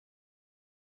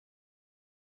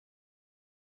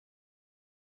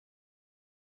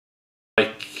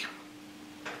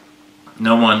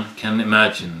No one can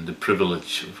imagine the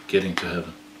privilege of getting to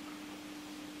heaven.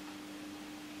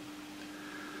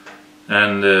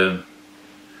 And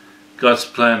God's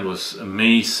plan was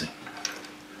amazing.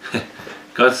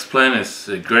 God's plan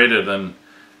is greater than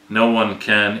no one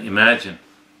can imagine.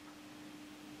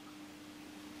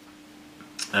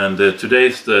 And today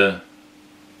is the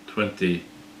 28th?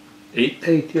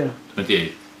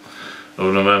 28th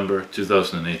of November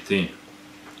 2018.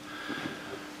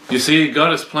 You see,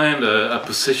 God has planned a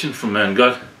position for man.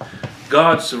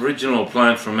 God's original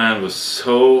plan for man was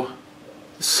so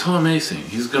amazing.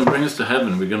 He's going to bring us to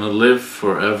heaven. We're going to live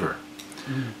forever.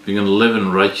 We're going to live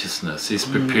in righteousness. He's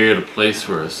prepared a place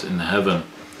for us in heaven.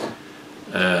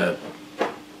 A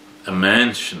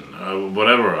mansion, or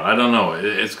whatever, I don't know.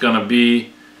 It's going to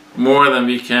be more than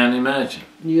we can imagine.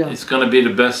 Yeah. It's going to be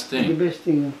the best thing. The best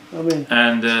thing, amen.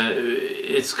 And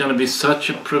it's going to be such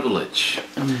a privilege.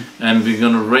 And we're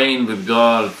going to reign with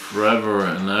God forever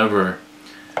and ever.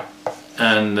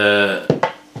 And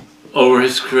over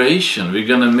His creation, we're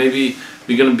going to be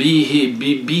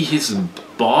His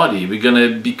body. We're going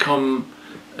to become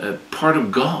part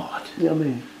of God.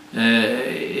 Amen.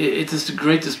 It is the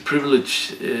greatest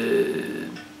privilege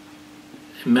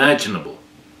imaginable.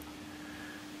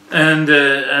 And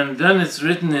then it's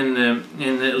written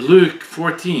in Luke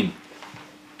 14.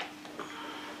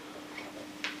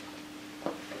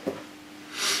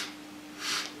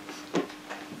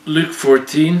 Luke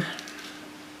 14.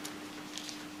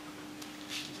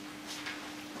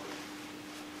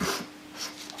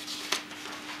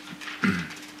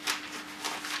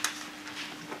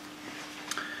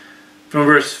 From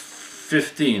verse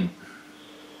 15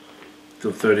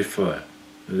 till 35.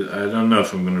 I don't know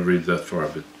if I'm going to read that far,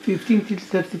 but 15 till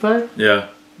 35? yeah.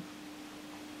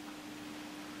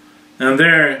 And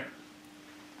there,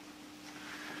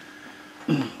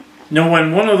 now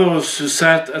when one of those who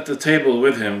sat at the table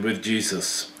with him, with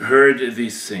Jesus, heard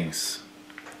these things,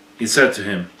 he said to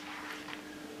him,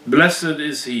 "Blessed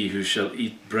is he who shall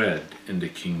eat bread in the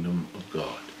kingdom of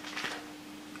God."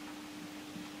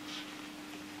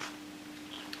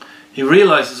 He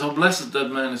realizes how blessed that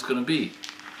man is going to be.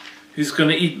 He's going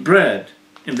to eat bread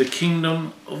in the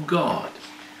kingdom of God.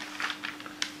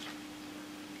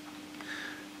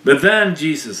 But then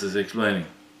Jesus is explaining.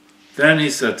 Then he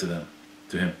said to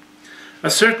him, "A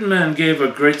certain man gave a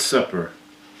great supper."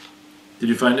 Did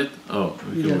you find it? Oh,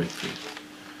 we can wait for it.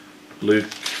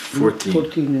 Luke 14.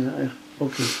 14,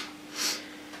 okay.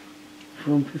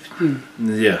 From 15.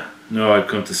 Yeah, no, I've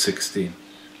come to 16.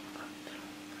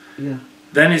 Yeah.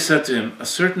 Then he said to him, "A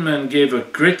certain man gave a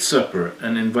great supper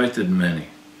and invited many,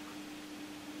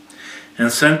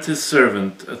 and sent his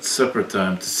servant at supper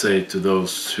time to say to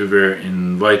those who were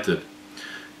invited,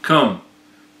 'Come,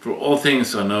 for all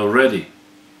things are now ready.'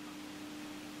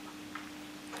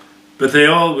 But they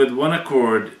all with one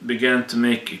accord began to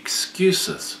make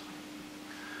excuses.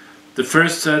 The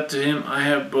first said to him, 'I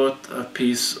have bought a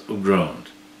piece of ground,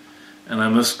 and I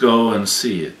must go and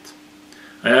see it.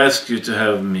 I ask you to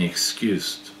have me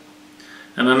excused.'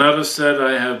 And another said,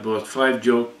 'I have bought 5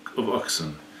 yoke of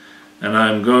oxen, and I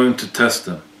am going to test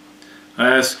them. I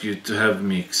ask you to have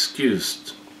me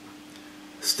excused.'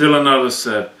 Still another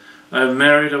said, 'I have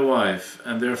married a wife,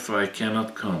 and therefore I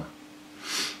cannot come.'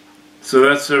 So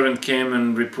that servant came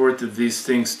and reported these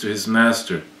things to his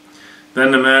master.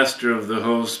 Then the master of the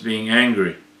house, being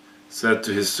angry, said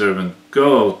to his servant,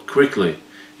 'Go out quickly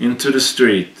into the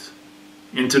streets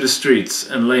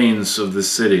and lanes of the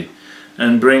city,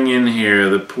 and bring in here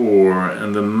the poor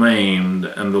and the maimed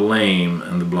and the lame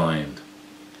and the blind.'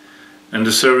 And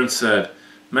the servant said,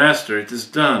 'Master, it is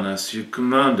done as you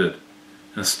commanded,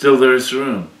 and still there is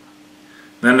room.'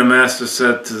 Then the master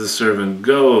said to the servant,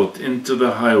 'Go out into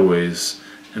the highways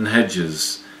and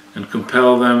hedges, and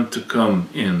compel them to come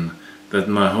in, that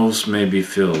my house may be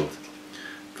filled.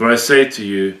 For I say to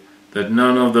you, that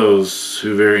none of those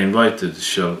who were invited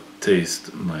shall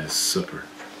taste my supper.'"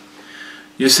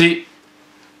 You see,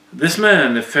 this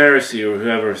man, the Pharisee or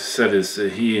whoever said this,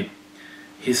 he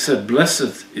said,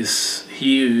 "Blessed is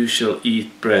he who shall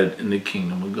eat bread in the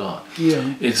kingdom of God."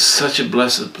 Yeah. It's such a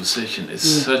blessed position. It's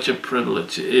such a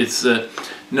privilege. It's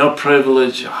no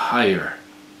privilege higher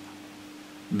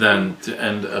than to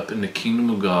end up in the kingdom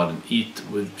of God and eat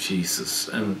with Jesus.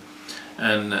 And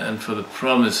for the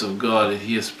promise of God that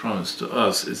He has promised to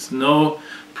us, it's no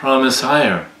promise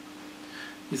higher.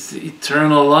 It's the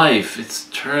eternal life. It's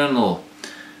eternal.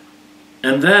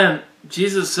 And then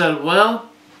Jesus said, "Well,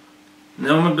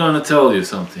 now I'm going to tell you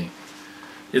something.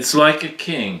 It's like a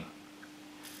king,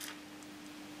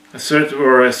 a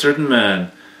certain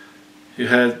man who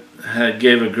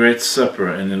gave a great supper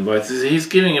and invited." He's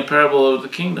giving a parable of the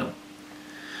kingdom.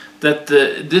 that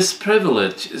this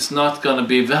privilege is not going to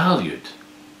be valued.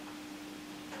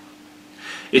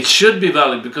 It should be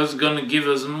valued because it's going to give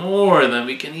us more than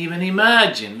we can even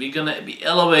imagine. We're going to be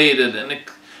elevated and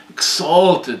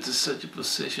exalted to such a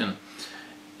position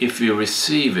if we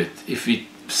receive it, if we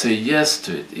say yes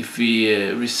to it, if we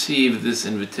receive this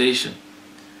invitation.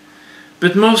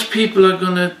 But most people are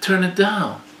going to turn it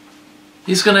down.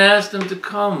 He's going to ask them to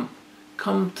come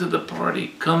to the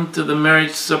party, come to the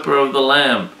marriage supper of the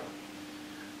Lamb.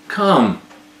 Come.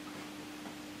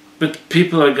 But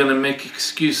people are going to make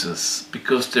excuses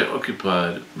because they're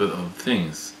occupied with other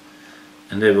things.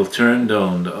 And they will turn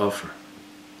down the offer.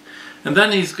 And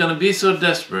then he's going to be so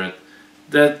desperate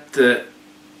that...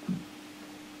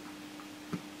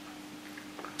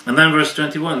 and then verse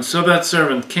 21, so that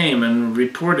servant came and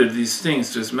reported these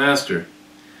things to his master.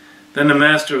 Then the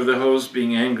master of the host,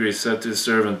 being angry, said to his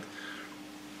servant,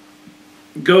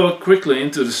 go quickly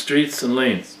into the streets and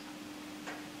lanes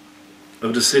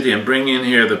of the city and bring in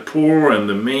here the poor and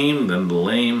the maimed and the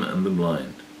lame and the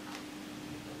blind.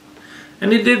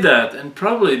 And he did that, and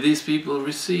probably these people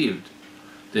received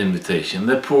the invitation.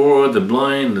 The poor, the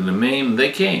blind, and the maimed,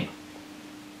 they came.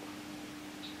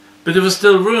 But there was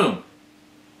still room.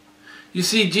 You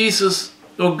see, Jesus,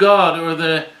 or God, or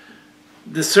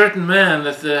the certain man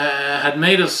that had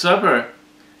made us supper,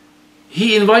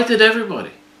 he invited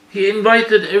everybody. He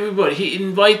invited everybody. He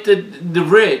invited the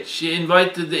rich. He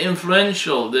invited the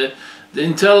influential, the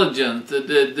intelligent,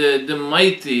 the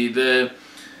mighty.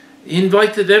 He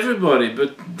invited everybody,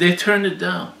 but they turned it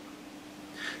down.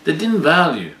 They didn't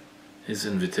value his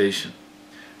invitation.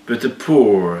 But the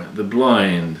poor, the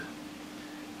blind,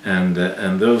 and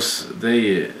those,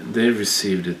 they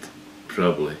received it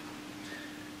probably.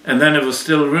 And then there was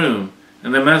still room.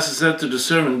 And the master said to the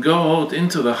servant, go out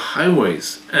into the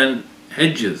highways and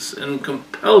hedges and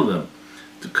compel them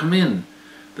to come in,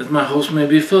 that my house may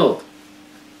be filled.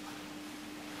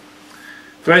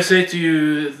 For I say to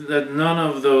you that none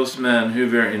of those men who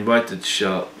were invited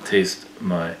shall taste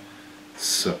my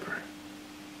supper.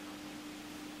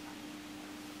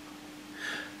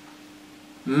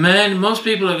 Most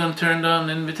people are going to turn down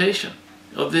the invitation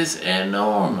of this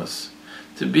enormous,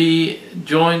 to be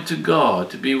joined to God,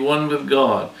 to be one with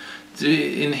God,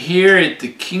 to inherit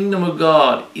the kingdom of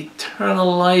God,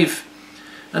 eternal life.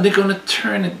 And they're going to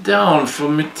turn it down for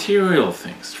material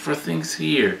things, for things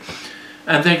here.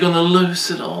 And they're going to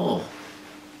lose it all.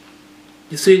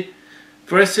 You see,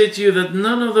 for I say to you that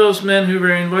none of those men who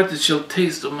were invited shall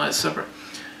taste of my supper.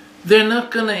 They're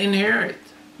not going to inherit.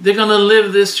 They're going to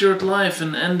live this short life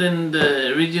and end in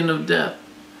the region of death.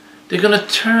 They're going to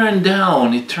turn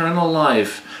down eternal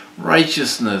life,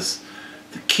 righteousness,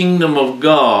 the kingdom of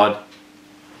God,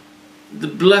 the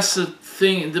blessed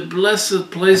thing, the blessed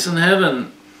place in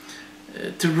heaven,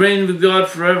 to reign with God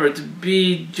forever, to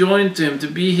be joined to Him, to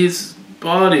be His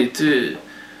body, to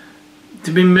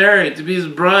be married, to be His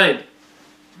bride.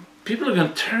 People are going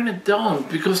to turn it down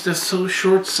because they're so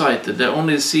short-sighted. They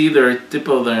only see their tip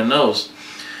of their nose.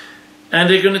 And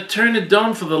they're going to turn it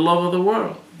down for the love of the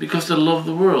world. Because they love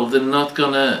the world, they're not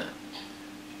going to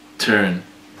turn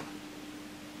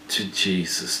to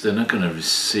Jesus. They're not going to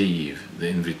receive the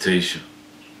invitation.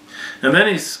 And then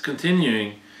he's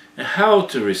continuing how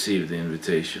to receive the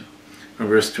invitation. From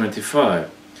verse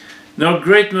 25. Now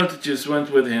great multitudes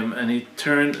went with him, and he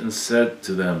turned and said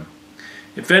to them,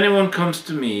 if anyone comes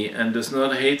to me and does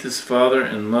not hate his father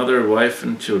and mother, wife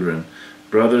and children,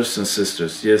 brothers and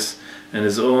sisters, yes, and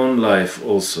his own life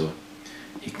also,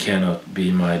 he cannot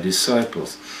be my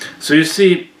disciples. So you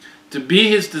see, to be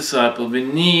his disciple, we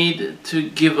need to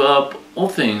give up all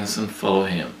things and follow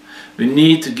him. We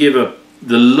need to give up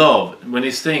the love. When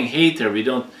he's saying hate here, we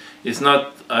don't, it's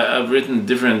not, I've written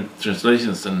different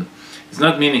translations, and it's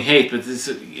not meaning hate, but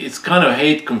it's kind of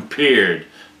hate compared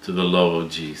to the love of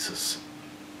Jesus.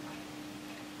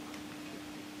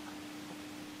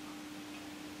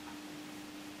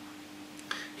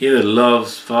 He that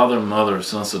loves father, mother,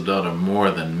 sons or daughter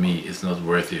more than me is not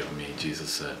worthy of me,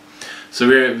 Jesus said. So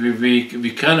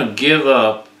we kind of give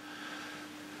up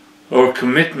our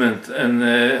commitment and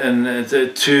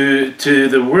to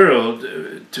the world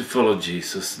to follow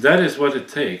Jesus. That is what it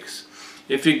takes.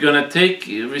 If we're going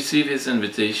to receive His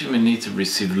invitation, we need to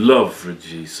receive love for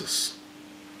Jesus.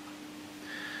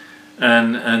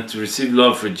 And to receive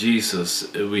love for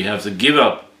Jesus, we have to give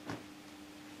up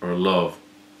our love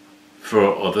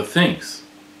for other things.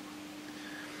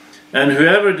 And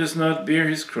whoever does not bear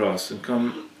his cross and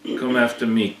come after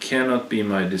me cannot be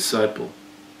my disciple.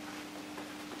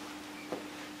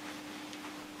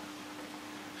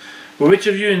 For which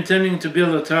of you intending to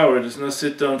build a tower does not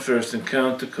sit down first and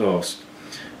count the cost,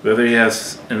 whether he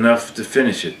has enough to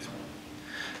finish it.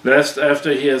 Lest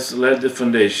after he has laid the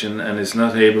foundation and is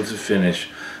not able to finish,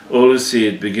 all who see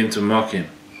it begin to mock him,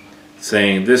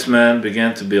 saying, "This man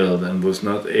began to build and was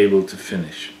not able to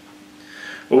finish."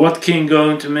 Or what king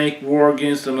going to make war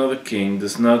against another king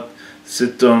does not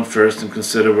sit down first and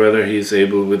consider whether he is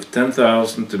able with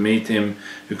 10,000 to meet him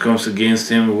who comes against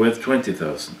him with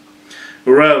 20,000?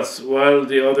 Or else, while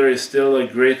the other is still a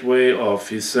great way off,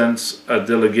 he sends a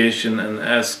delegation and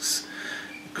asks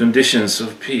conditions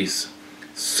of peace.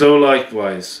 So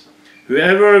likewise,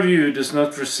 whoever of you does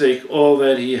not forsake all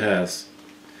that he has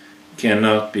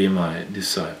cannot be my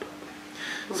disciple.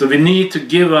 So we need to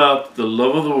give up the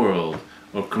love of the world,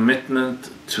 or commitment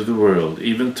to the world,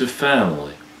 even to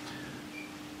family.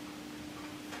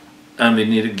 And we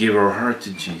need to give our heart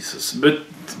to Jesus. But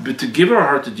to give our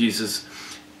heart to Jesus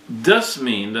does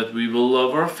mean that we will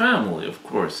love our family, of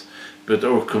course. But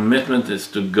our commitment is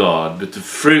to God. But the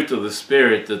fruit of the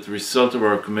Spirit, that the result of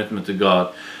our commitment to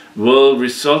God, will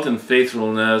result in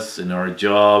faithfulness in our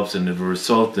jobs, and it will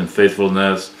result in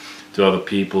faithfulness to other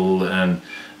people, and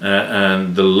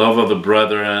the love of the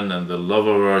brethren, and the love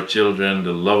of our children,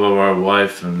 the love of our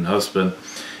wife and husband.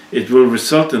 It will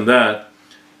result in that.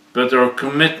 But our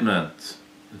commitment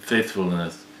and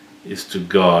faithfulness is to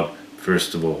God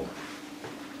first of all.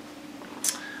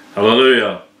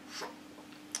 Hallelujah.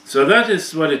 So that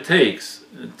is what it takes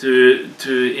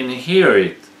to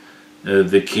inherit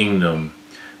the kingdom.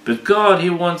 But God, He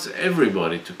wants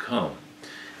everybody to come.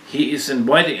 He is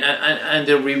inviting, and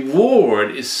the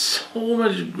reward is so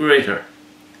much greater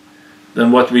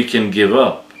than what we can give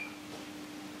up.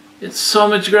 It's so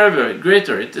much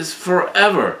greater. It is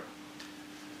forever.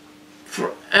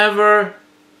 Forever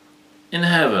in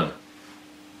heaven.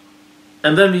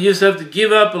 And then we just have to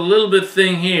give up a little bit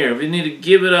thing here. We need to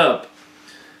give it up.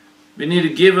 We need to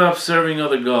give up serving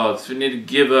other gods. We need to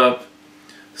give up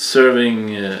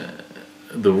serving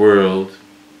the world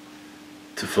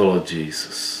to follow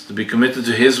Jesus. To be committed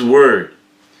to His Word.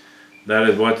 That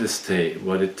is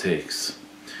what it takes.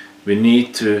 We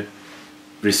need to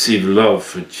receive love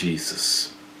for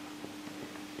Jesus.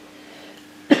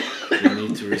 We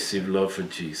need to receive love for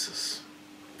Jesus.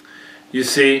 You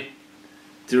see,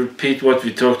 to repeat what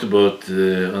we talked about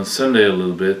on Sunday a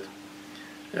little bit,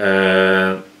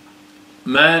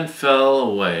 man fell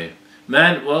away.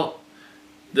 Man, well,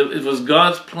 it was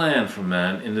God's plan for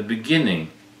man in the beginning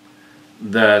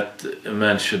that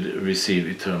man should receive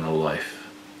eternal life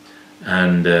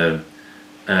and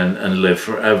live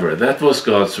forever. That was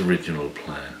God's original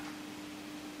plan.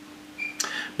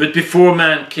 But before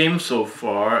man came so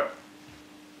far,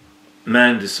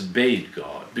 man disobeyed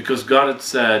God, because God had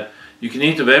said, you can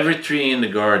eat of every tree in the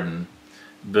garden,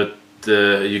 but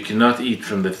you cannot eat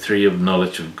from the tree of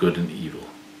knowledge of good and evil.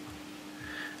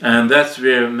 And that's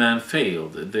where man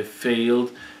failed. They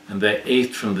failed, and they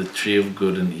ate from the tree of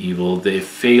good and evil. They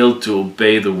failed to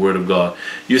obey the word of God.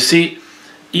 You see,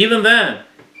 even then,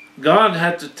 God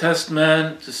had to test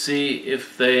man to see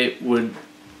if they would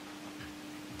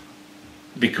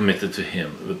be committed to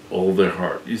Him with all their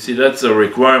heart. You see, that's a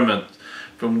requirement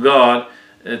from God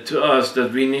to us,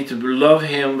 that we need to love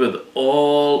Him with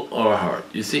all our heart.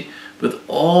 You see, with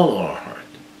all our heart.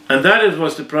 And that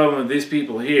was the problem with these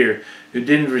people here who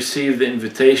didn't receive the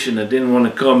invitation and didn't want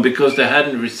to come, because they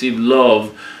hadn't received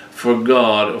love for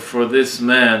God or for this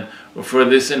man or for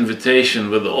this invitation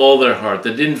with all their heart.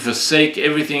 They didn't forsake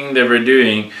everything they were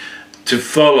doing to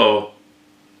follow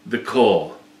the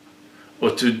call,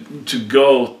 or to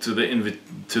go to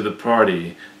the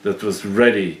party that was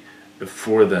ready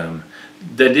for them.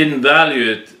 They didn't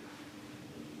value it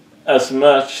as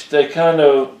much. They kind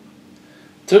of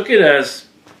took it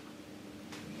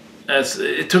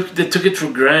they took it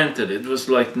for granted. It was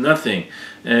like nothing.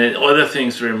 Other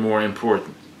things were more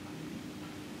important.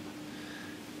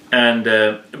 And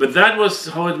but that was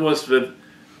how it was with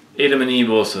Adam and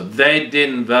Eve also. They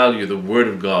didn't value the Word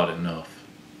of God enough.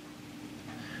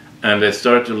 And they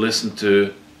started to listen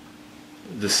to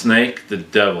the snake, the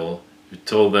devil, who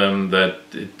told them that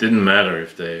it didn't matter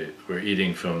if they were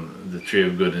eating from the tree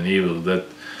of good and evil, that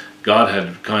God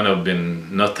had kind of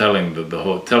been not telling them the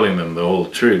whole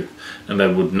truth, and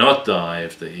they would not die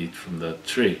if they eat from that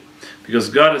tree. Because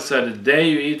God had said, the day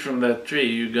you eat from that tree,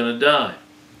 you're going to die.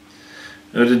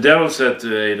 Now, the devil said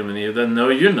to Adam and Eve, then no,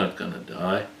 you're not going to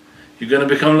die. You're going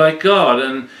to become like God.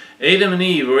 And Adam and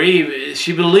Eve, or Eve,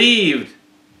 she believed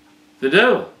the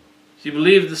devil. She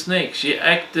believed the snake. She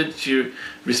acted, she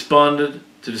responded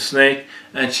to the snake,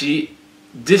 and she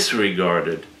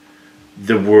disregarded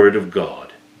the Word of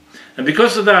God. And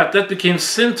because of that, that became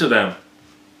sin to them.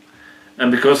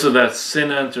 And because of that,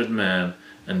 sin entered man,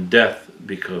 and death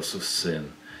because of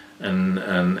sin. And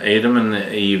Adam and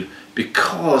Eve,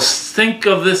 because think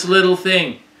of this little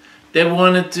thing, they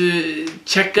wanted to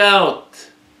check out.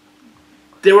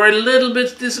 They were a little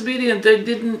bit disobedient. They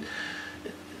didn't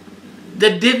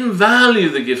value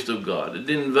the gift of God. They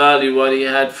didn't value what He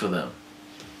had for them.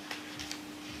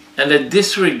 And they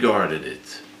disregarded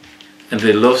it. And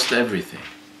they lost everything.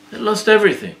 They lost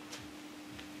everything.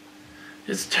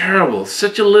 It's terrible.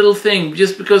 Such a little thing.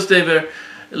 Just because they were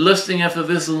lusting after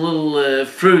this little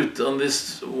fruit on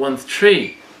this one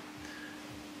tree.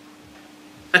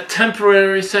 A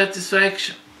temporary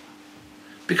satisfaction.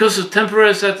 Because of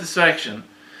temporary satisfaction,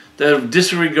 they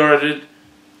disregarded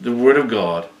the Word of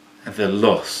God and they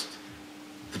lost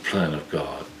the plan of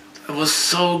God. It was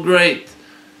so great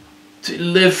to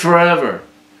live forever.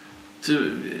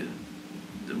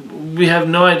 We have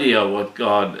no idea what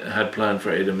God had planned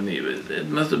for Adam and Eve. It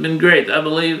must have been great. I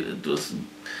believe it was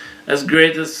as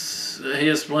great as He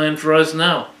has planned for us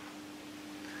now.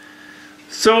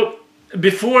 So,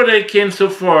 before they came so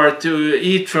far to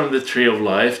eat from the tree of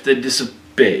life, they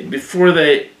disobeyed. Before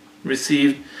they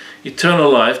received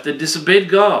eternal life, they disobeyed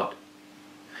God.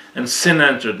 And sin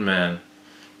entered man.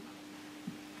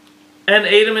 And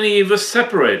Adam and Eve were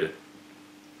separated.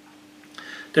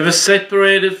 They were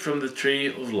separated from the tree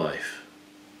of life.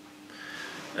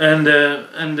 And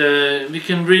we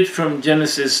can read from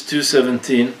Genesis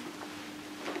 2:17.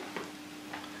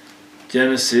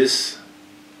 Genesis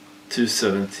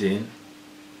 2:17.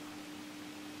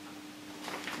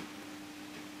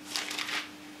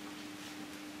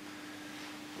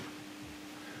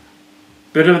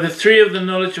 But of the tree of the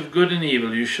knowledge of good and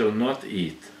evil you shall not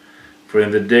eat, for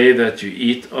in the day that you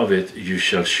eat of it you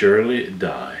shall surely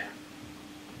die.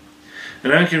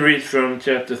 And I can read from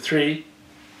chapter 3,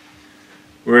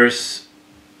 verse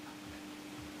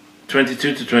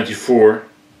 22 to 24.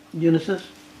 Genesis?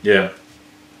 Yeah.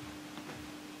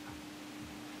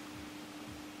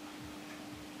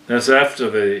 That's after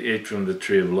they ate from the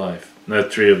tree of life, that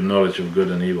tree of knowledge of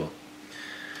good and evil.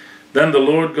 Then the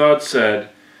Lord God said,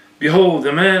 Behold,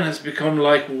 the man has become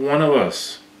like one of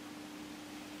us,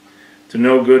 to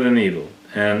know good and evil.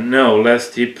 And know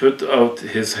lest he put out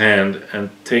his hand and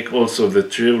take also the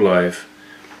tree of life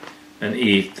and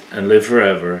eat and live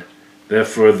forever.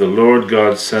 Therefore the Lord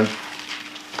God sent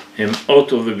him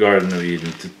out of the Garden of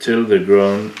Eden to till the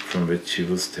ground from which he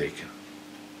was taken.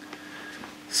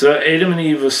 So Adam and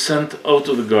Eve were sent out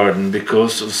of the garden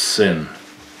because of sin.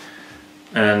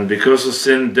 And because of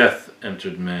sin, death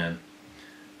entered man.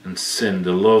 And sin,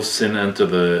 the law of sin entered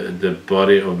the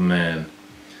body of man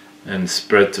and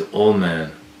spread to all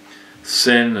men.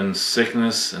 Sin and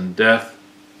sickness and death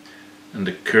and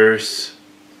the curse.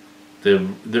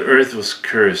 The earth was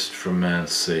cursed for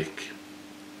man's sake.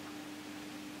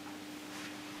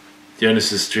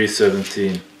 Genesis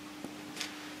 3:17.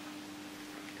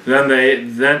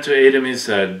 Then to Adam he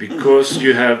said, Because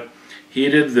you have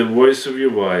heeded the voice of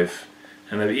your wife,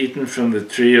 and have eaten from the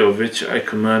tree of which I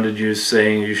commanded you,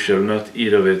 saying, You shall not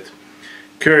eat of it,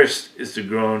 cursed is the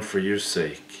ground for your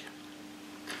sake.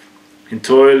 In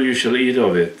toil you shall eat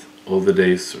of it all the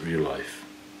days of your life.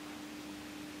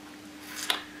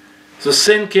 So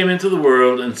sin came into the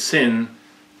world, and sin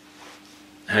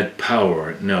had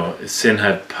power. No, sin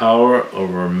had power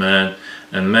over man,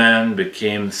 and man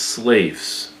became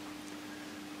slaves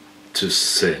to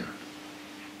sin.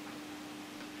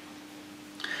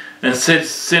 And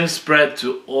sin spread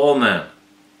to all men.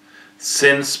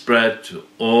 Sin spread to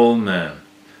all men,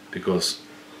 because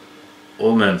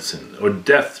all men sinned. Or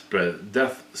death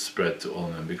spread to all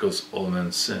men, because all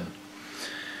men sinned.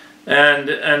 And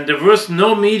there was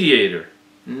no mediator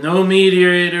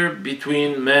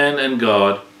between man and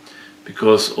God,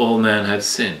 because all men had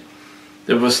sinned.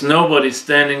 There was nobody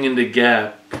standing in the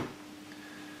gap,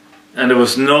 and there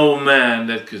was no man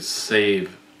that could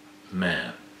save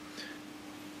man.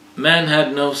 Man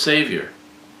had no savior.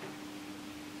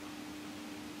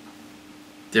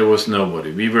 There was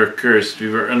nobody. We were cursed. We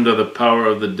were under the power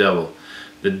of the devil.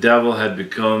 The devil had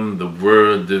become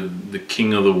the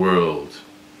king of the world.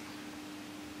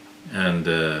 And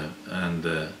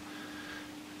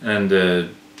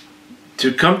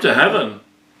to come to heaven,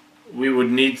 we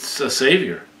would need a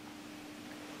savior.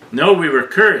 No, we were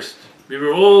cursed. We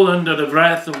were all under the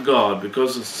wrath of God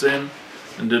because of sin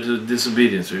and the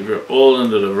disobedience. We were all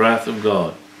under the wrath of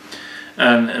God.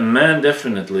 And man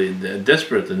definitely,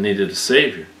 desperately needed a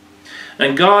savior.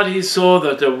 And God, he saw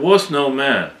that there was no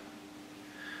man.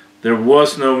 There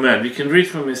was no man. We can read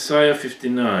from Isaiah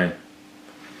 59,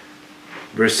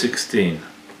 verse 16.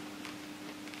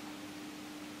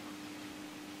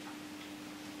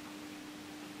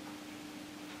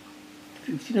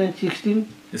 59, 16.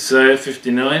 Isaiah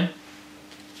 59,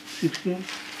 16.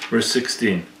 verse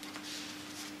 16.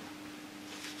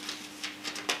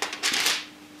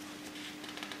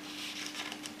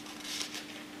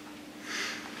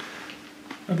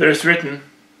 And there is written,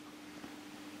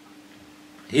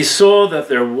 He saw that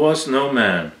there was no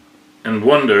man, and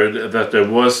wondered that there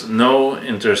was no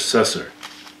intercessor.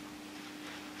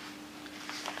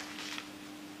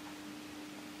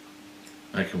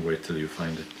 I can wait till you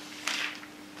find it.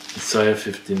 Isaiah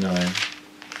 59,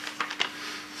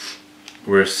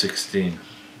 verse 16.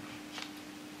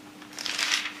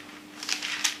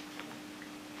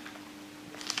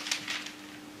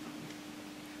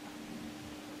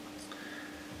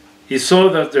 He saw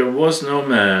that there was no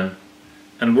man,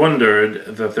 and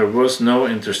wondered that there was no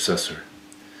intercessor.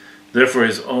 Therefore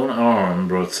his own arm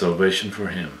brought salvation for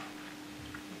him,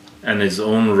 and his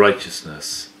own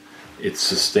righteousness, it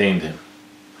sustained him.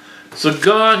 So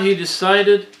God, He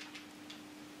decided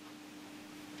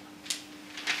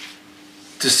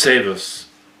to save us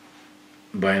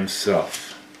by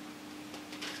Himself,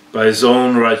 by His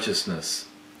own righteousness.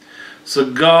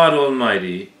 So God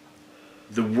Almighty,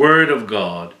 the Word of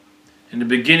God, in the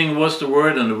beginning was the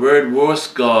Word, and the Word was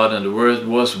God, and the Word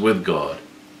was with God.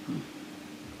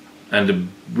 And the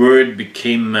Word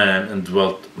became man and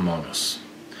dwelt among us.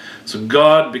 So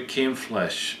God became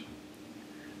flesh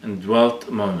and dwelt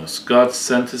among us. God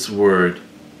sent His Word,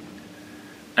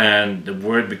 and the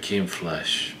Word became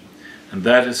flesh. And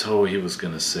that is how He was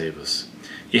going to save us.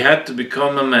 He had to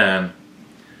become a man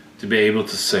to be able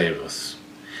to save us.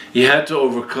 He had to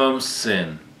overcome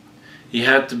sin. He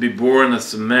had to be born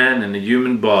as a man in a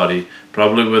human body,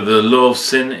 probably with a law of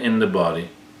sin in the body.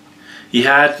 He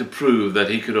had to prove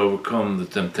that He could overcome the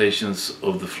temptations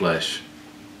of the flesh.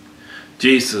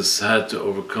 Jesus had to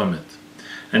overcome it.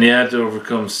 And He had to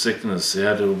overcome sickness. He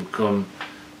had to overcome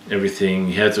everything.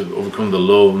 He had to overcome the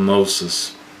law of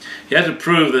Moses. He had to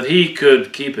prove that He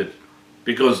could keep it,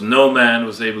 because no man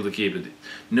was able to keep it.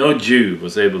 No Jew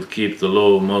was able to keep the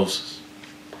law of Moses.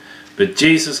 But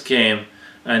Jesus came,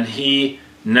 and He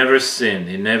never sinned.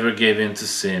 He never gave in to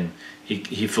sin.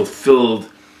 He fulfilled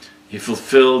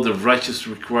the righteous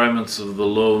requirements of the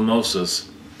law of Moses.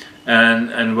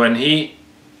 And when He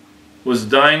was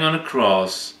dying on a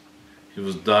cross, He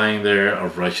was dying there a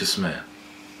righteous man.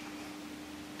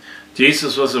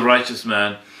 Jesus was a righteous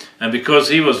man, and because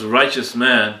He was a righteous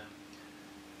man,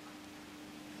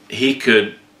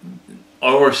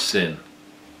 our sin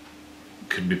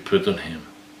could be put on Him.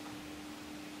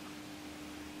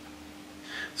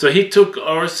 So He took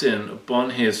our sin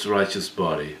upon His righteous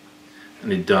body,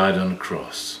 and He died on the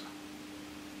cross.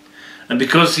 And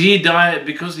because He died,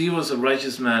 because He was a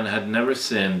righteous man, had never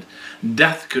sinned,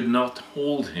 death could not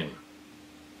hold Him.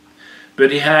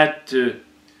 But He had to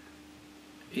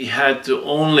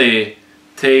only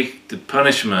take the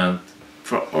punishment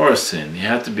for our sin. He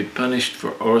had to be punished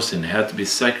for our sin. He had to be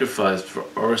sacrificed for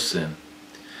our sin.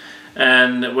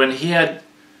 And when He had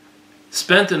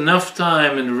spent enough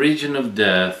time in the region of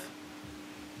death,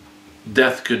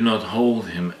 death could not hold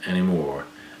Him anymore,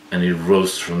 and He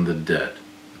rose from the dead.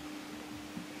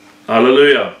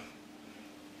 Hallelujah!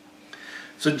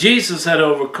 So Jesus had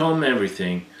overcome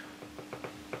everything,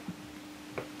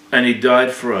 and He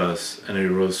died for us, and He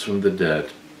rose from the dead.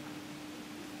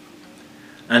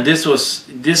 And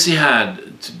this He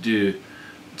had to do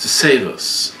to save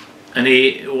us. And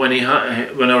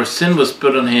when our sin was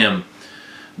put on Him,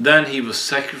 then He was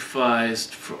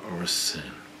sacrificed for our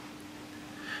sin.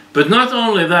 But not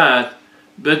only that,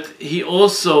 but He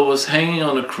also was hanging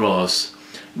on a cross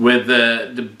with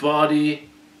the body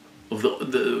of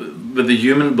with the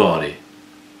human body,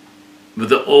 with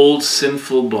the old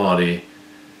sinful body,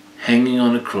 hanging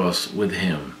on a cross with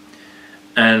Him.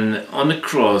 And on the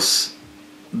cross,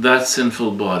 that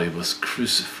sinful body was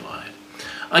crucified.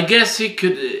 I guess it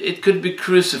could be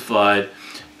crucified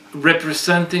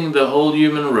representing the whole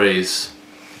human race,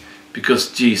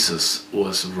 because Jesus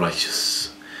was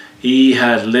righteous. He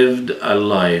had lived a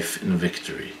life in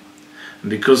victory. And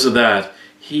because of that,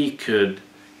 He could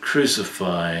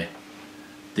crucify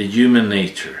the human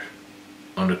nature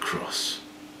on the cross.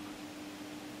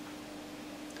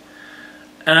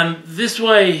 And this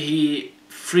way He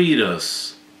freed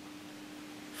us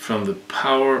from the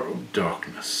power of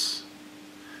darkness.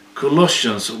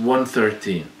 Colossians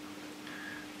 1:13.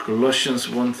 Colossians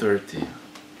 1:13.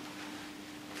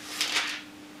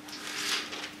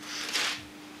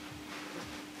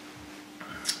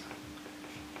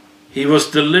 He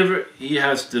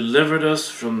has delivered us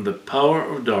from the power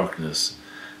of darkness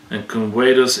and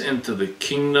conveyed us into the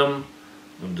kingdom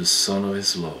of the Son of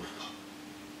His love.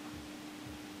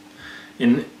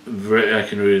 I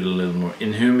can read it a little more.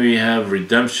 In whom we have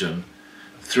redemption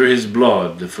through his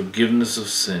blood, the forgiveness of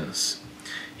sins.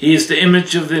 He is the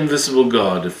image of the invisible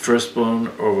God, the firstborn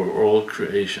over all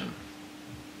creation.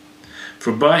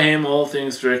 For by him all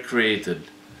things were created,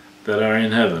 that are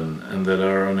in heaven and that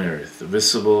are on earth,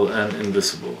 visible and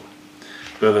invisible,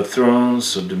 whether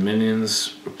thrones or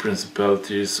dominions or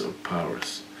principalities or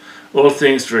powers. All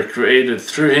things were created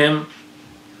through him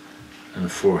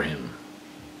and for him.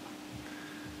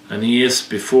 And he is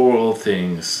before all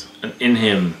things, and in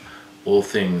him all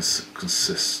things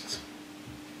consist.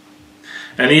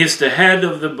 And he is the head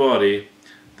of the body,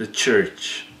 the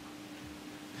church,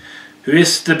 who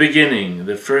is the beginning,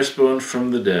 the firstborn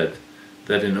from the dead,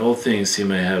 that in all things he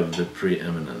may have the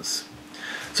preeminence.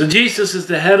 So Jesus is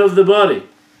the head of the body.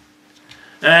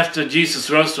 And after Jesus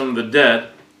rose from the dead,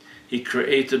 he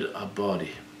created a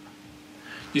body.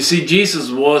 You see,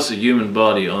 Jesus was a human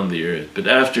body on the earth, but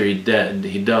after he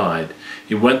died,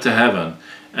 he went to heaven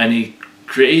and he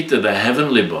created a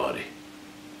heavenly body.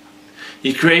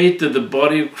 He created the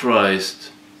body of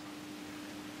Christ,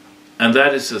 and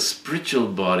that is a spiritual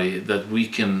body that we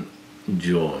can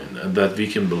join, and that we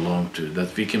can belong to,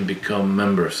 that we can become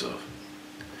members of.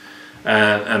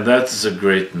 And that is a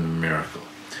great miracle.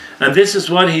 And this is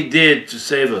what he did to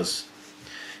save us.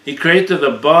 He created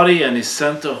a body and he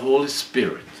sent the Holy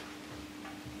Spirit.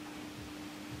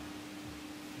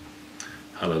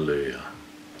 Hallelujah.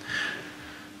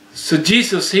 So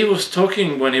Jesus, he was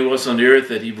talking when he was on the earth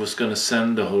that he was going to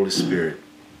send the Holy Spirit.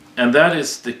 And that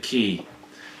is the key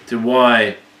to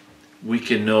why we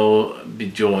can now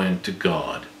be joined to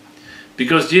God.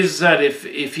 Because Jesus said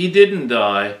if he didn't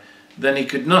die, then he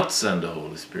could not send the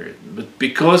Holy Spirit. But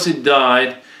because he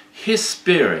died, his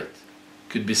Spirit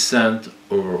could be sent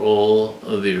over all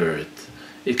of the earth.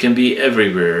 It can be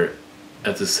everywhere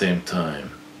at the same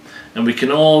time. And we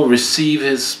can all receive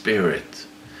his Spirit.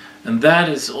 And that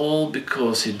is all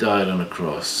because he died on a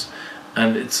cross.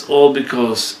 And it's all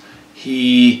because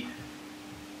he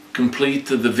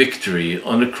completed the victory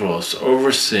on the cross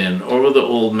over sin, over the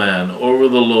old man, over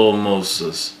the law of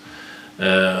Moses,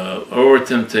 over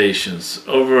temptations,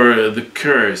 over the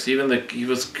curse. Even he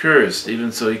was cursed,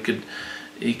 even so he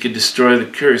could destroy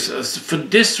the curse. For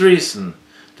this reason,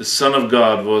 the Son of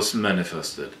God was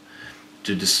manifested,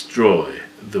 to destroy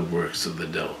the works of the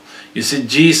devil. You see,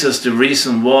 Jesus, the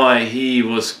reason why he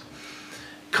was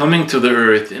coming to the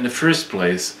earth in the first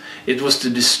place, it was to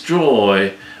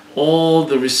destroy all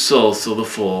the results of the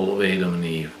fall of Adam and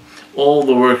Eve, all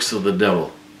the works of the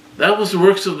devil. That was the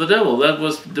works of the devil. That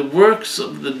was the works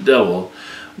of the devil,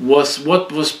 was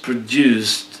what was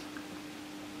produced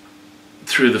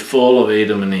through the fall of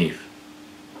Adam and Eve.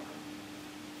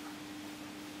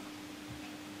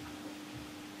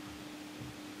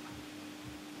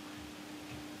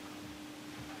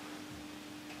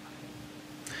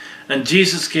 And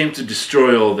Jesus came to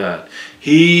destroy all that.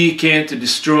 He came to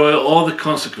destroy all the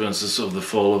consequences of the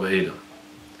fall of Adam.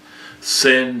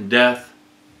 Sin, death,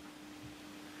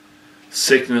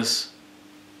 sickness,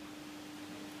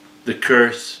 the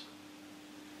curse,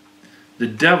 the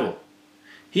devil.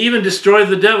 He even destroyed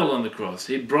the devil on the cross.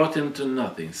 He brought him to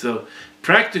nothing. So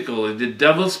practically, the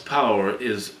devil's power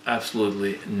is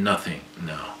absolutely nothing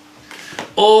now.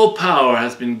 All power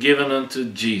has been given unto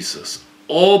Jesus.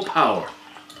 All power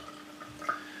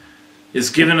is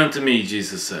given unto me,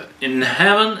 Jesus said, in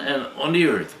heaven and on the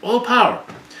earth. All power.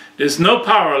 There's no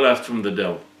power left from the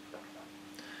devil.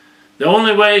 The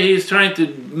only way he's trying to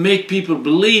make people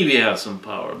believe he has some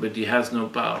power, but he has no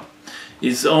power.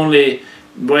 His only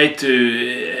way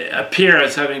to appear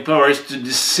as having power is to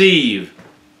deceive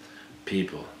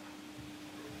people.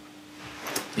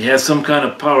 He has some kind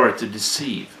of power to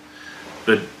deceive.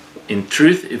 But in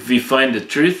truth, if we find the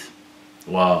truth,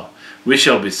 wow, we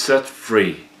shall be set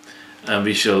free. And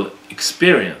we shall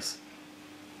experience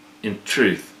in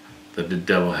truth that the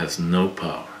devil has no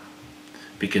power.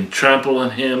 We can trample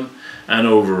on him and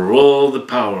overrule the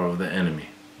power of the enemy.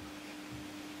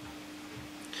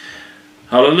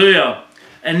 Hallelujah.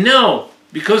 And now,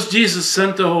 because Jesus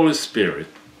sent the Holy Spirit,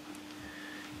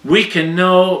 we can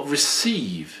now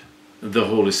receive the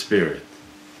Holy Spirit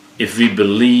if we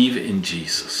believe in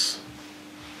Jesus.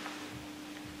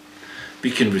 We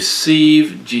can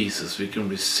receive Jesus, we can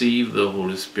receive the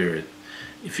Holy Spirit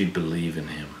if we believe in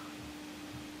him.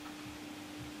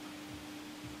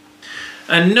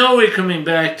 And now we're coming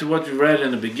back to what we read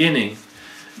in the beginning,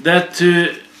 that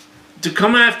to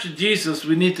come after Jesus,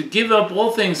 we need to give up all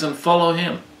things and follow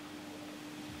him.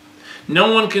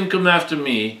 No one can come after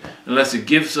me unless he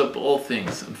gives up all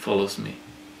things and follows me.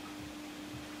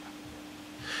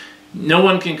 No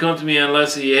one can come to me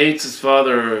unless he hates his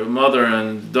father, mother,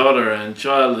 and daughter, and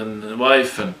child, and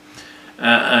wife,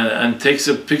 and picks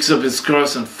up his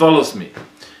cross and follows me.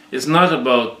 It's not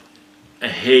about a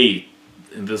hate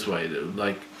in this way,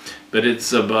 but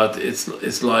it's about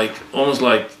it's like almost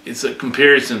like it's a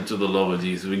comparison to the love of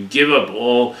Jesus. We give up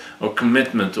all our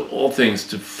commitment to all things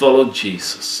to follow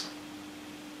Jesus.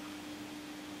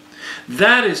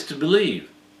 That is to believe.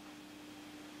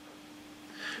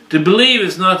 To believe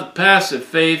is not a passive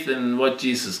faith in what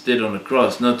Jesus did on the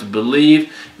cross. Not to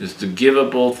believe is to give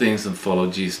up all things and follow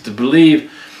Jesus. To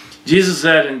believe, Jesus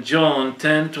said in John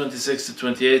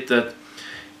 10:26-28 that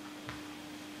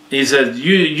he said,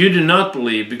 you do not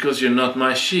believe because you're not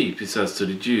my sheep, he says to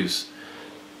the Jews.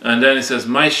 And then he says,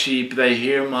 my sheep, they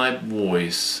hear my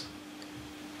voice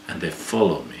and they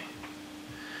follow me.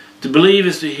 To believe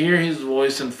is to hear his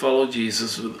voice and follow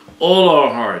Jesus with all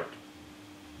our heart.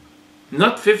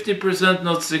 Not 50%,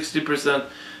 not 60%,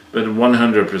 but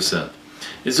 100%.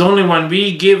 It's only when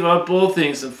we give up all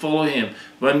things and follow him,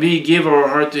 when we give our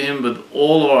heart to him with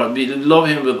all our, we love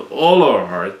him with all our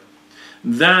heart,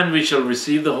 then we shall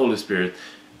receive the Holy Spirit,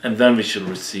 and then we shall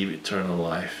receive eternal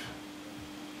life.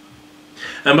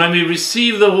 And when we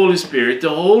receive the Holy Spirit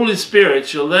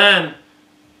shall then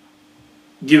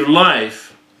give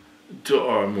life to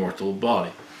our mortal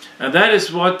body. And that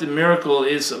is what the miracle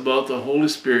is about the Holy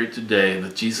Spirit today,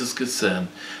 that Jesus could send.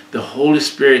 The Holy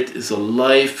Spirit is a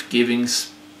life-giving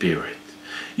spirit.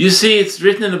 You see, it's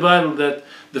written in the Bible that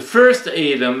the first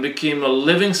Adam became a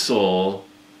living soul,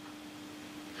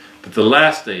 but the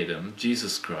last Adam,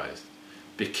 Jesus Christ,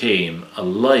 became a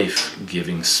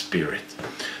life-giving spirit.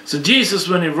 So Jesus,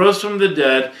 when he rose from the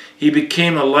dead, he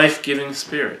became a life-giving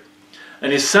spirit.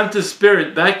 And he sent the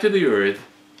Spirit back to the earth.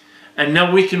 And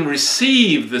now we can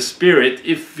receive the Spirit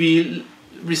if we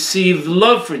receive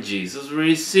love for Jesus. We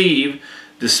receive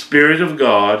the Spirit of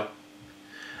God.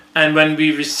 And when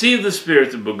we receive the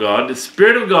Spirit of God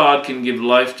can give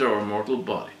life to our mortal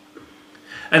body.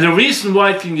 And the reason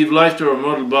why it can give life to our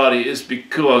mortal body is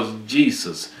because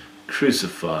Jesus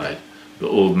crucified the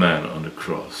old man on the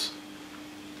cross.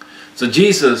 So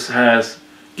Jesus has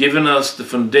given us the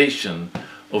foundation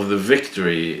of the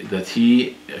victory that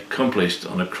he accomplished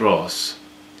on the cross.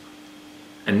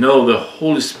 And now the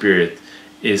Holy Spirit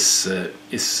is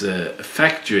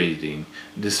effectuating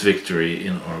this victory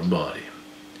in our body.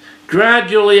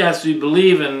 Gradually, as we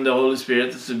believe in the Holy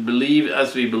Spirit,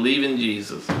 as we believe in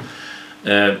Jesus,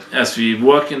 as we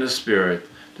walk in the Spirit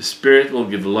will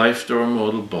give life to our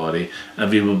mortal body,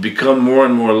 and we will become more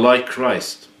and more like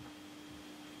Christ.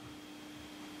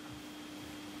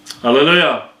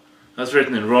 Hallelujah! That's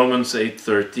written in Romans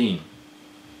 8:13.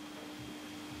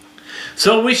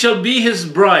 So we shall be his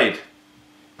bride.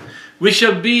 We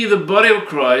shall be the body of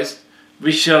Christ.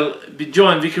 We shall be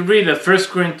joined. We can read at 1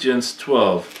 Corinthians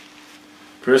 12.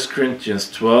 1 Corinthians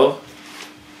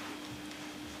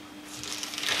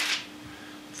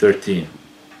 12:13.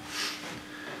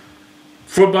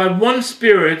 For by one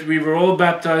Spirit we were all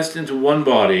baptized into one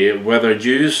body, whether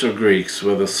Jews or Greeks,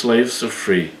 whether slaves or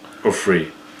free,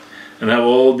 and have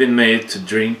all been made to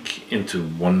drink into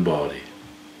one body.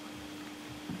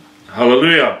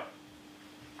 Hallelujah!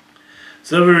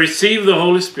 So we receive the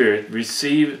Holy Spirit,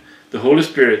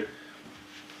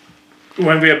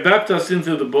 when we are baptized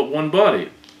into the one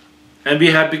body, and we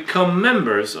have become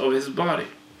members of his body.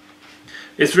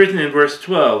 It's written in verse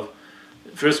 12,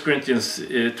 1 Corinthians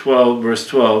 12, verse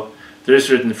 12, there is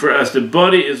written, for as the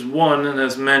body is one and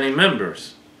has many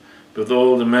members, but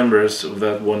all the members of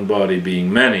that one body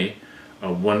being many,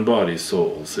 are one body,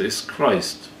 so also is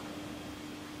Christ.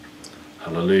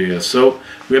 Hallelujah. So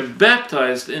we are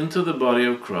baptized into the body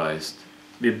of Christ.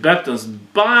 We are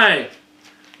baptized by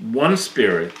one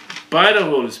Spirit, by the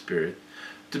Holy Spirit,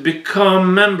 to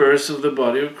become members of the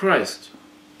body of Christ.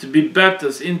 To be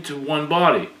baptized into one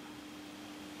body.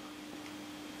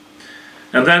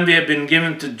 And then we have been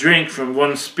given to drink from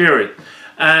one Spirit.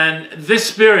 And this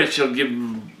Spirit shall give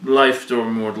life to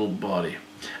our mortal body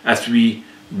as we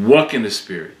walk in the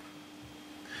Spirit.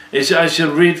 I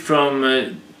shall read from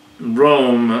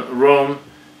Rome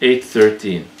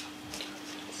 8:13.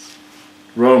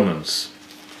 Romans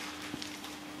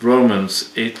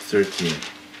 8:13.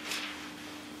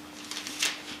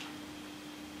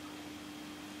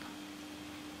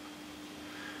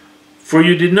 For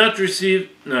you did not receive,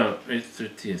 no,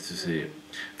 8:13 to see.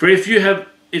 For if you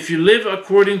live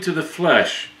according to the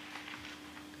flesh,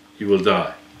 you will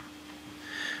die.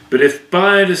 But if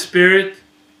by the Spirit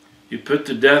you put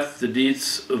to death the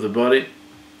deeds of the body,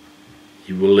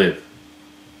 you will live.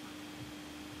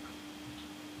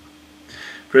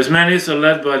 For as many as are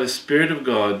led by the Spirit of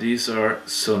God, these are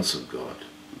sons of God.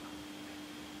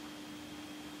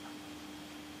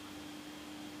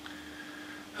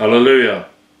 Hallelujah.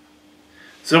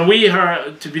 So we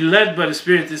are to be led by the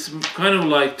Spirit is kind of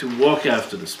like to walk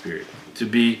after the Spirit, to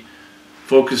be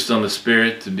focused on the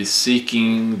Spirit, to be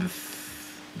seeking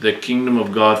the kingdom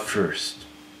of God first.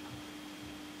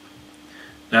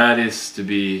 That is to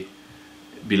be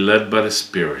led by the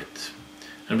Spirit.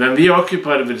 And when we are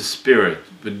occupied with the Spirit,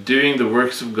 with doing the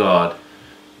works of God,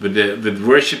 with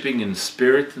worshipping in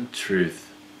spirit and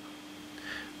truth,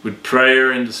 with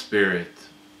prayer in the Spirit,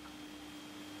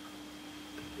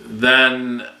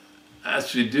 then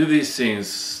as we do these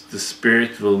things, the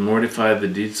Spirit will mortify the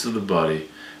deeds of the body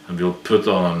and will put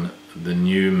on the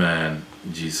new man,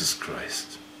 Jesus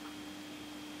Christ.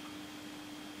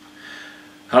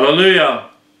 Hallelujah!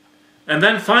 And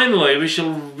then finally we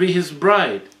shall be His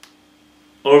bride.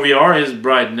 Or we are His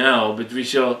bride now, but we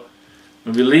shall,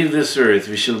 when we leave this earth,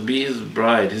 we shall be His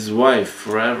bride, His wife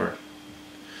forever.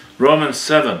 Romans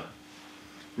 7.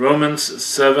 Romans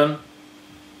 7,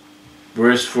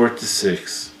 verse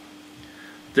 46.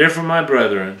 Therefore, my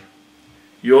brethren,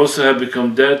 you also have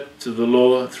become dead to the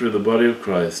law through the body of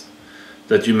Christ,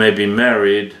 that you may be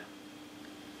married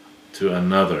to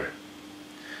another,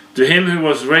 to Him who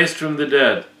was raised from the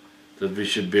dead, that we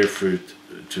should bear fruit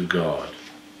to God.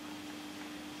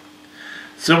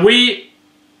 So we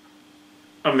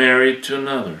are married to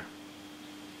another.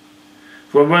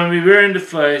 For when we were in the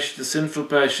flesh, the sinful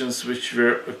passions which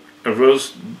arose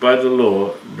by the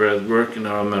law were at work in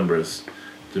our members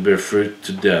to bear fruit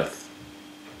to death.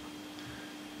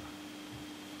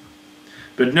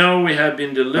 But now we have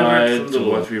been delivered from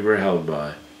what we were held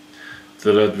by,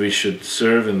 so that we should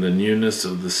serve in the newness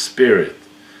of the Spirit,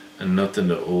 and not in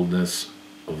the oldness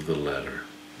of the letter.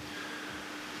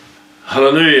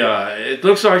 Hallelujah. It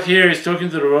looks like here he's talking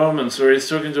to the Romans, or he's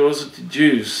talking to also to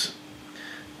Jews,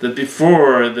 that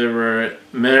before they were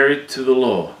married to the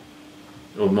law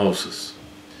of Moses.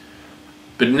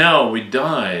 But now we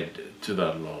died to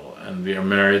that law and we are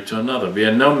married to another. We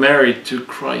are now married to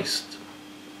Christ.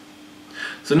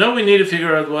 So now we need to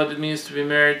figure out what it means to be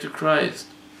married to Christ.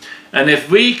 And if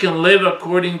we can live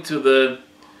according to the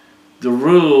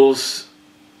rules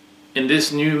in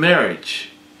this new marriage,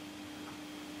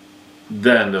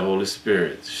 then the Holy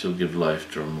Spirit shall give life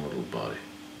to our mortal body.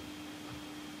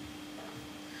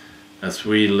 As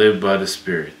we live by the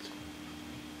Spirit.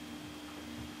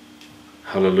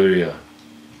 Hallelujah.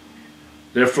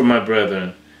 Therefore, my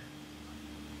brethren,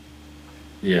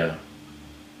 we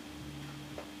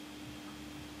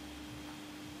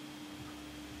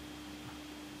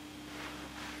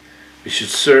should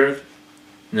serve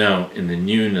now in the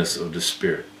newness of the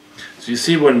Spirit. So you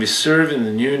see, when we serve in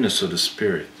the newness of the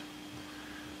Spirit,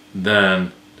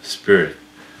 then the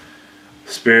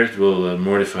Spirit will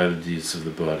mortify the deeds of the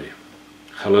body.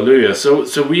 Hallelujah.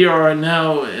 So we are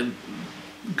now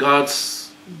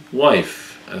God's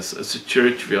wife. As a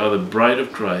church, we are the bride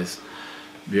of Christ.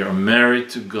 We are married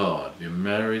to God. We are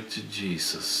married to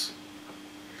Jesus.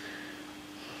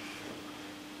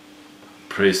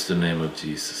 Praise the name of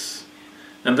Jesus.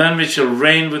 And then we shall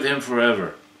reign with Him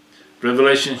forever.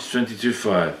 Revelation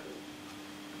 22:5.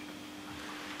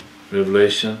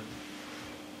 Revelation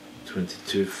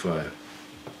 22:5.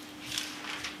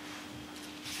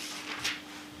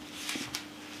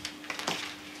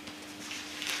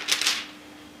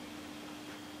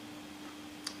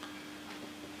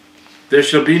 There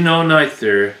shall be no night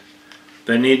there.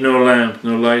 They need no lamp,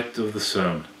 no light of the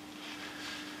sun.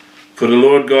 For the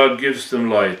Lord God gives them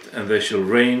light, and they shall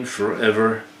reign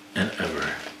forever and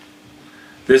ever.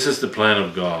 This is the plan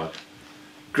of God.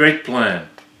 Great plan.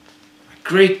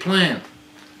 Great plan.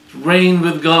 Reign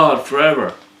with God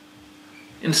forever.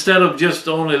 Instead of just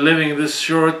only living this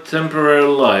short temporary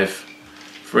life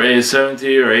for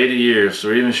 70 or 80 years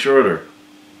or even shorter.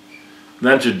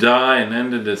 Then to die and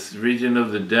end in this region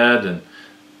of the dead and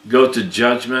go to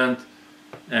judgment,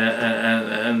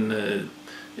 and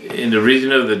in the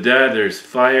region of the dead there's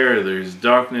fire, there's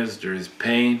darkness, there's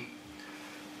pain.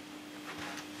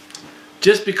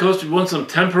 Just because we want some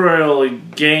temporary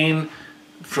gain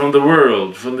from the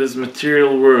world, from this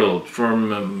material world,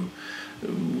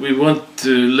 we want to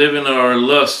live in our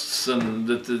lusts and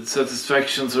the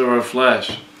satisfactions of our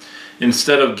flesh,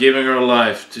 instead of giving our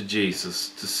life to Jesus,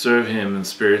 to serve Him in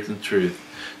spirit and truth,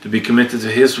 to be committed to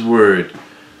His Word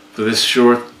for this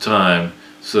short time,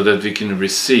 so that we can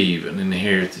receive and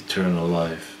inherit eternal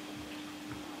life.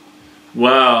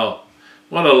 Wow,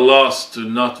 what a loss to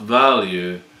not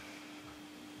value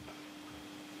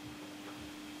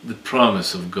the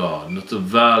promise of God, not to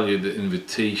value the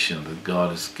invitation that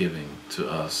God is giving to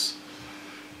us.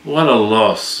 What a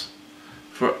loss.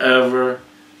 Forever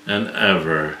and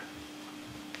ever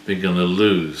we're going to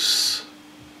lose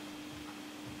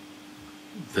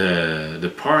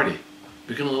the party.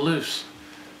 We're going to lose.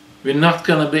 We're not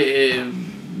going to be,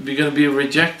 we're going to be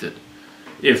rejected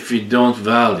if we don't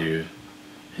value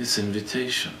His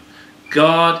invitation.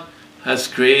 God has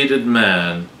created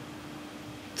man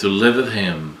to live with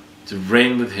Him, to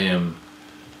reign with Him,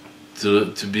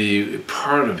 to be a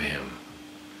part of Him.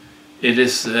 It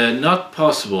is not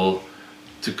possible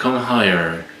to come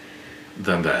higher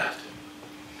than that.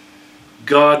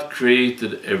 God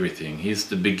created everything. He's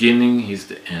the beginning, He's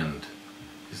the end.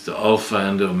 He's the Alpha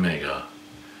and the Omega.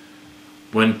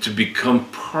 When to become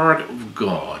part of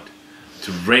God,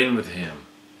 to reign with Him,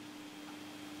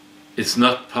 it's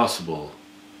not possible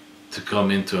to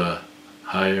come into a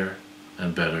higher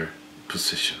and better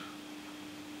position.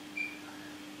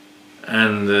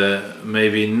 And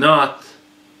maybe not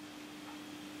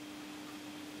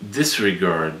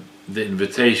disregard the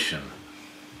invitation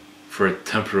for a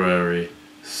temporary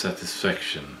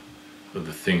satisfaction of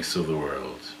the things of the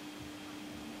world.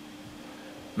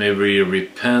 May we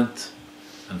repent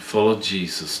and follow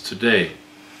Jesus today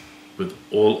with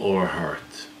all our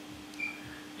heart.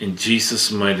 In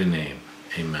Jesus' mighty name,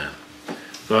 amen.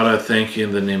 God, I thank you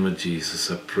in the name of Jesus.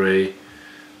 I pray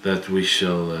that we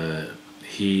shall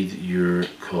heed your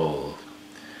call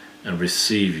and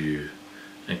receive you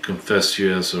and confess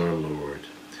you as our Lord,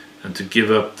 and to give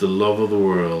up the love of the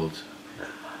world,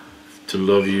 to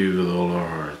love you with all our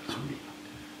heart,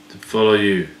 to follow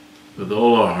you with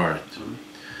all our heart.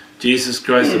 Jesus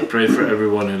Christ, I pray for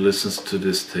everyone who listens to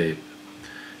this tape.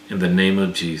 In the name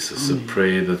of Jesus, I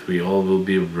pray that we all will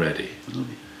be ready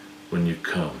when you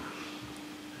come,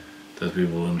 that we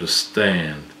will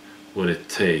understand what it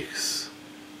takes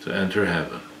to enter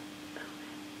heaven.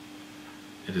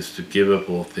 It is to give up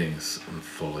all things and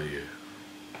follow you.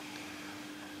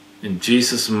 In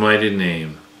Jesus' mighty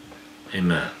name,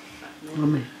 amen.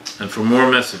 Amen. And for more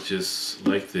messages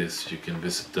like this, you can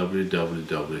visit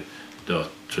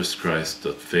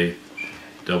www.trustchrist.faith,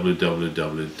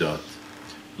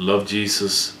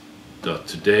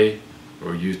 www.lovejesus.today,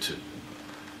 or YouTube.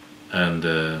 And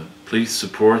please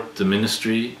support the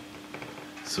ministry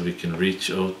so we can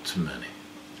reach out to many.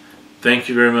 Thank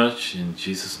you very much. In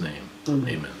Jesus' name,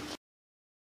 amen.